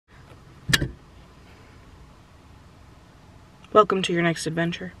Welcome to your next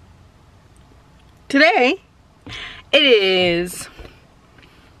adventure. Today, it is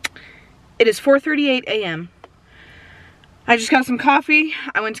 4:38 a.m. I just got some coffee.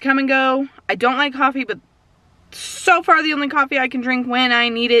 I went to Come and Go. I don't like coffee, but so far the only coffee I can drink when I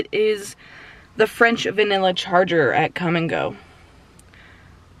need it is the French vanilla charger at Come and Go.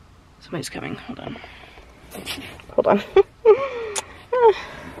 Somebody's coming. Hold on. Hold on.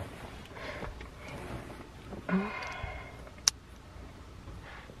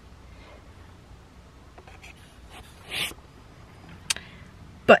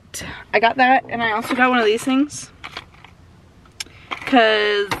 But I got that, and I also got one of these things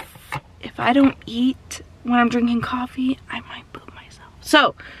because if I don't eat when I'm drinking coffee, I might poop myself.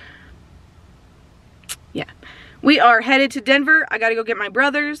 So yeah, we are headed to Denver. I gotta go get my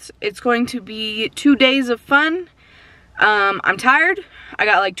brothers. It's going to be 2 days of fun. I'm tired. I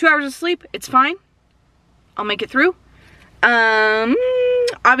got like 2 hours of sleep. It's fine. I'll make it through.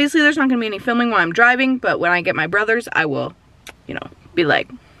 Obviously there's not gonna be any filming while I'm driving, but when I get my brothers, I will, you know, be like,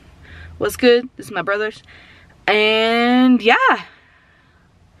 what's good? This is my brothers. And yeah,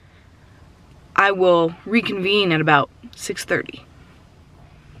 I will reconvene at about 6:30.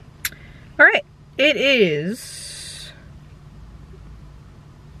 All right, it is,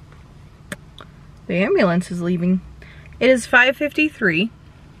 the ambulance is leaving. It is 5:53.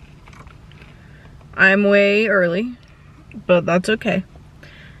 I'm way early, but that's okay.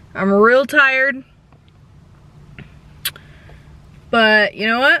 I'm real tired. But you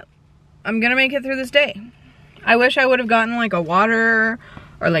know what? I'm gonna make it through this day. I wish I would have gotten like a water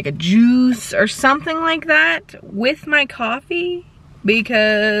or like a juice or something like that with my coffee,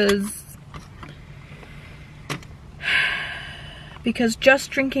 because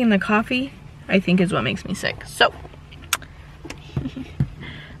just drinking the coffee, I think, is what makes me sick. So,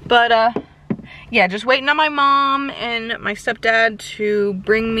 but yeah, just waiting on my mom and my stepdad to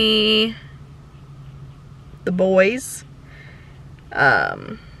bring me the boys.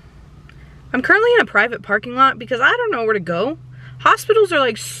 I'm currently in a private parking lot because I don't know where to go. Hospitals are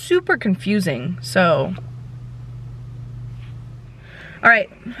like super confusing, so. All right,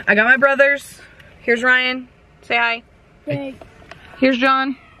 I got my brothers. Here's Ryan, say hi. Hey. Here's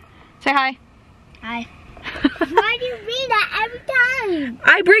John, say hi. Hi. Why do you read that every time?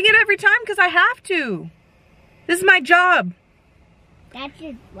 I bring it every time because I have to. This is my job. That's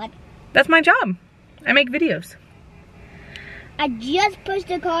your what? That's my job. I make videos. I just pushed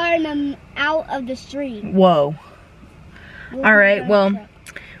the car and I'm out of the street. Whoa. All right, well,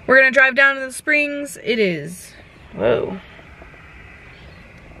 we're gonna drive down to the Springs. It is, whoa.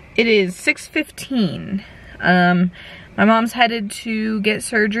 It is 6:15. My mom's headed to get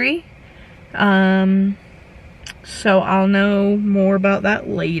surgery. So I'll know more about that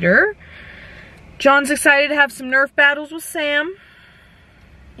later. John's excited to have some Nerf battles with Sam.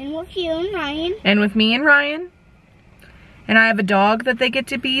 And with you and Ryan. And with me and Ryan. And I have a dog that they get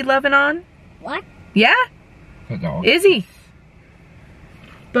to be loving on. What? Yeah. A dog. Izzy.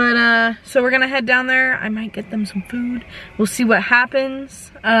 But, so we're gonna head down there. I might get them some food. We'll see what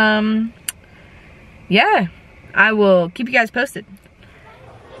happens. Yeah. I will keep you guys posted.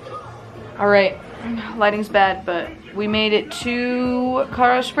 Alright. Lighting's bad, but we made it to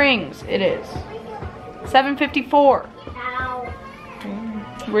Colorado Springs. It is 7:54. Ow.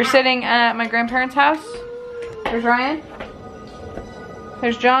 We're sitting at my grandparents' house. There's Ryan.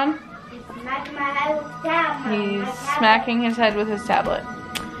 There's John. Smack my head with the tablet. He's smacking his head with his tablet.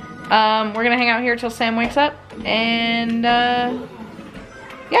 We're gonna hang out here till Sam wakes up, and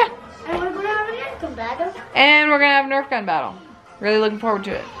yeah. And we're gonna have a Nerf gun battle. And we're gonna have a Nerf gun battle. Really looking forward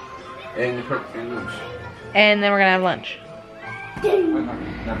to it. And lunch. And then we're gonna have lunch.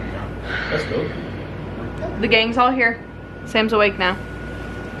 Let's go. The gang's all here. Sam's awake now,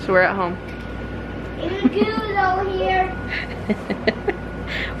 so we're at home. Even Goose over here.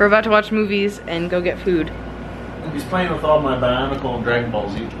 We're about to watch movies and go get food. He's playing with all my Bionicle and Dragon Ball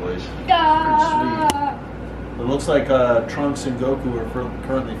Z toys. Duh. It looks like Trunks and Goku are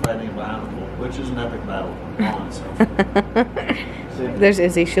currently fighting a Bionicle, which is an epic battle. On, so. There's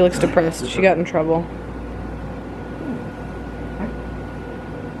Izzy. She looks depressed. She got in trouble.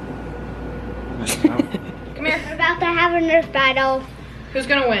 Come here. We're about to have a Nerf battle. Who's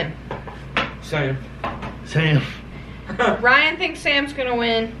gonna win? Sam. Sam. Ryan thinks Sam's gonna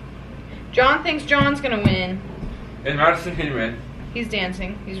win. John thinks John's gonna win. And Madison can win. He's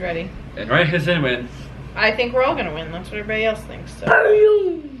dancing. He's ready. And Ryan can win. I think we're all gonna win. That's what everybody else thinks. So.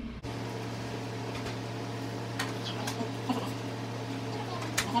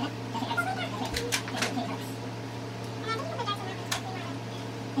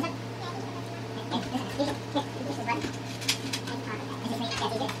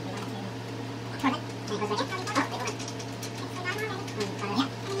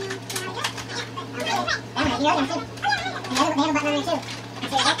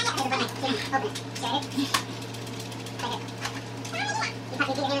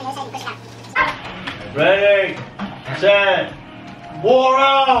 Ready, set, war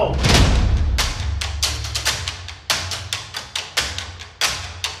out!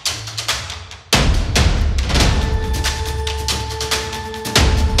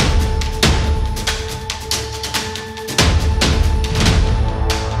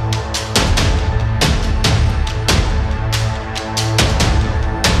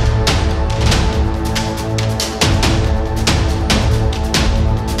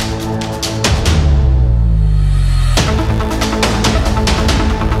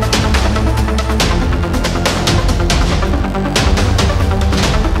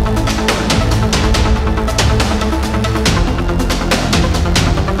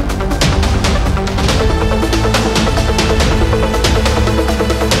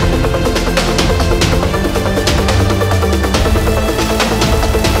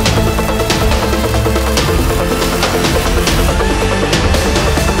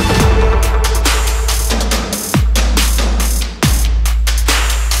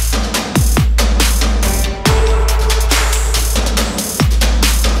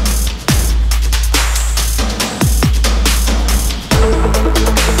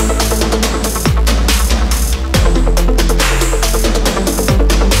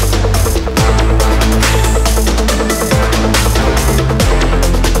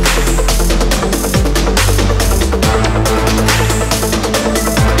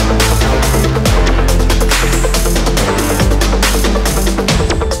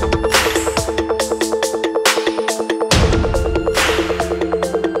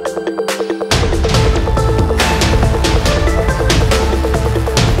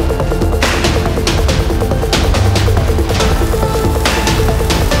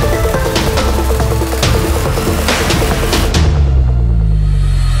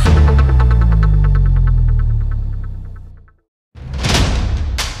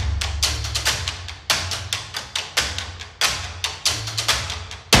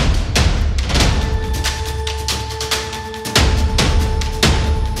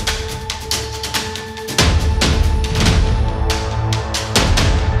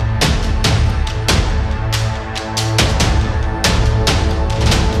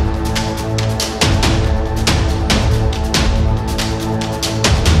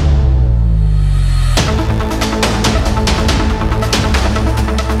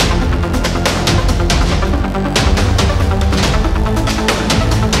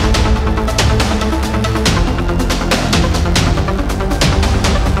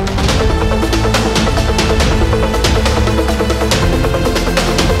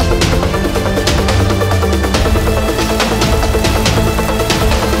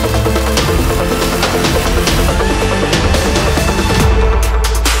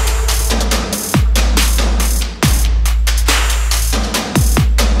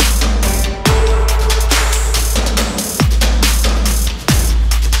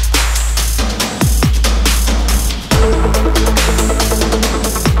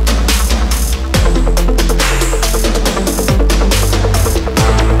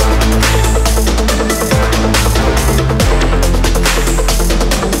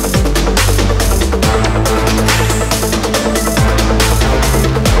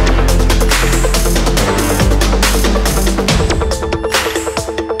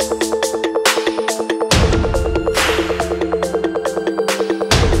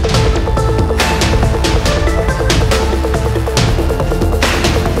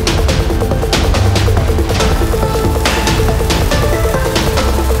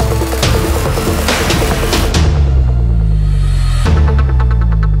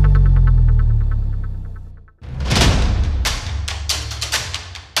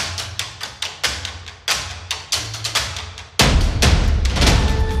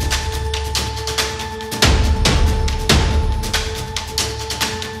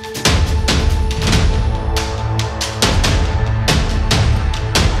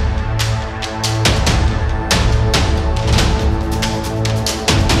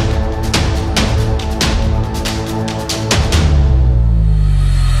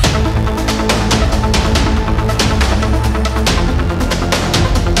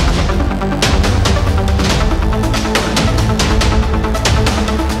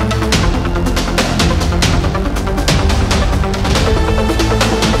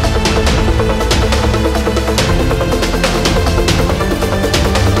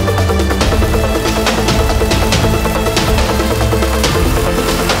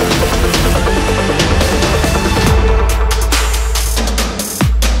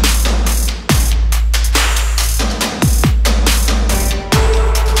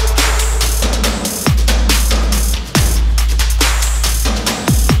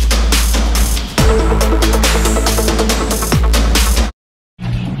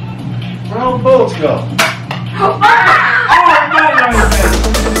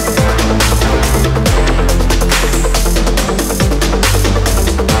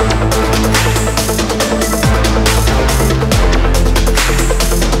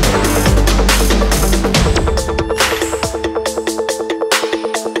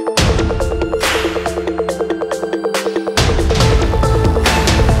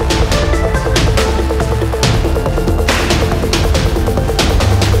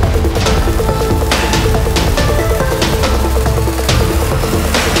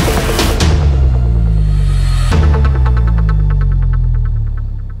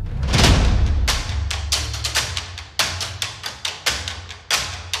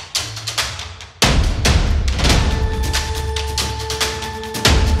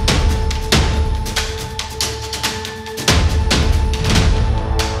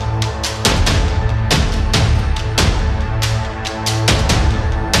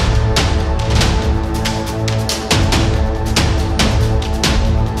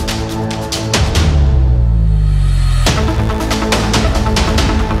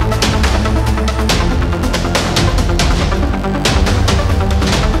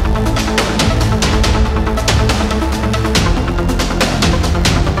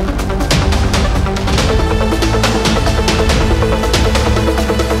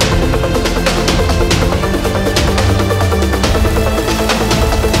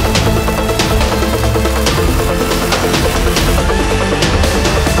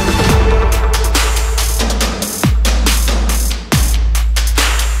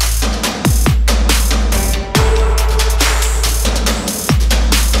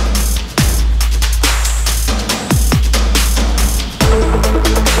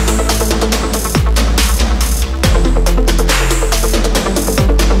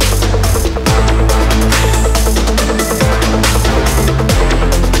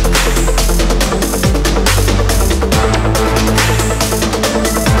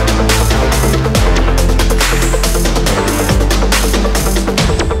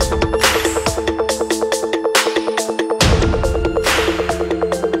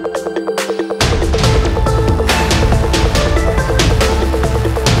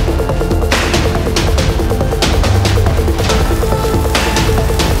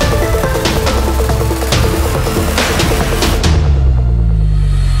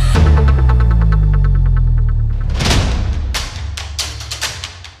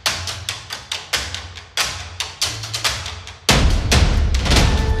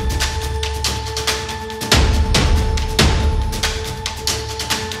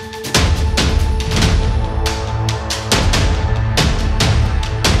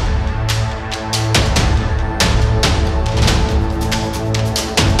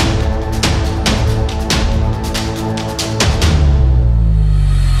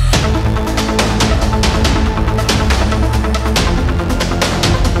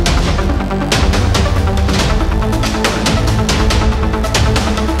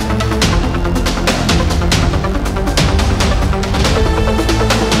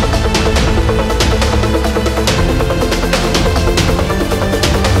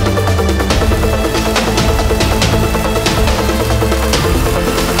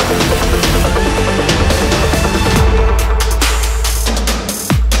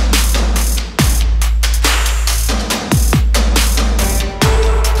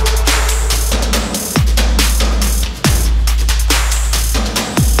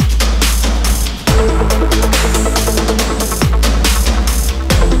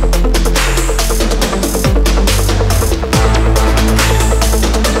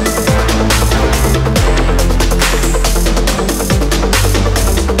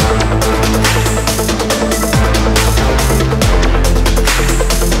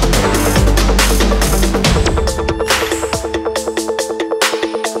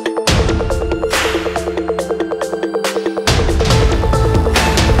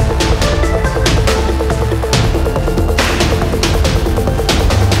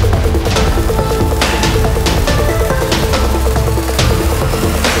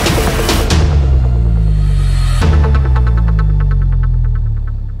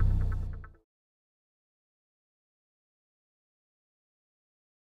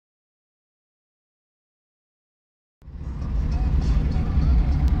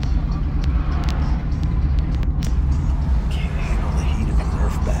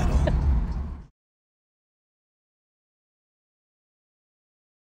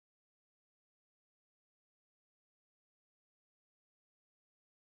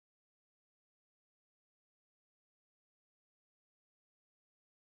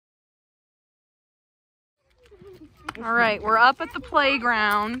 All right, we're up at the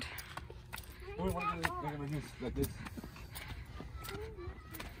playground.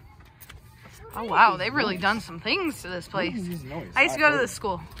 Oh wow, they've really done some things to this place. I used to go to this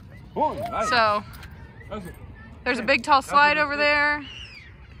school. So, there's a big tall slide over there.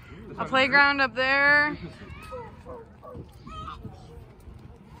 A playground up there.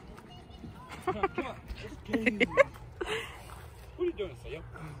 What are you doing, Sam?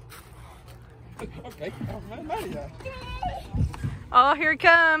 Okay. Oh, here he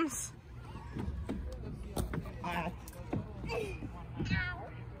comes.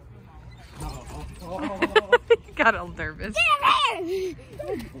 Got all nervous.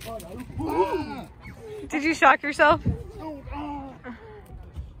 Did you shock yourself?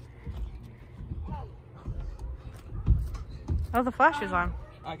 Oh, the flash is on.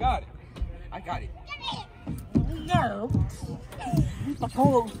 I got it. I got it. No.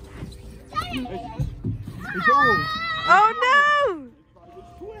 Oh no!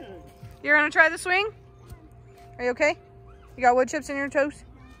 You're gonna try the swing? Are you okay? You got wood chips in your toes?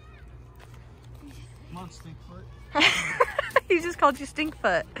 Come on, Stinkfoot. He just called you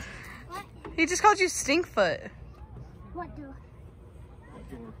Stinkfoot. What? He just called you Stinkfoot. What door?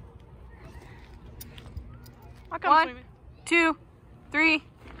 One, 2, 3,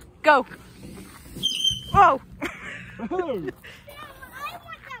 go. Whoa!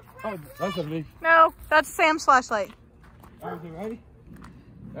 Oh, that's a me. No, that's Sam's flashlight. Everything ready?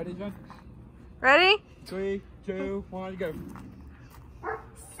 Ready, John? Ready? 3, 2, 1, go.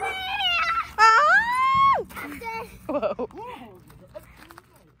 Ah! Whoa.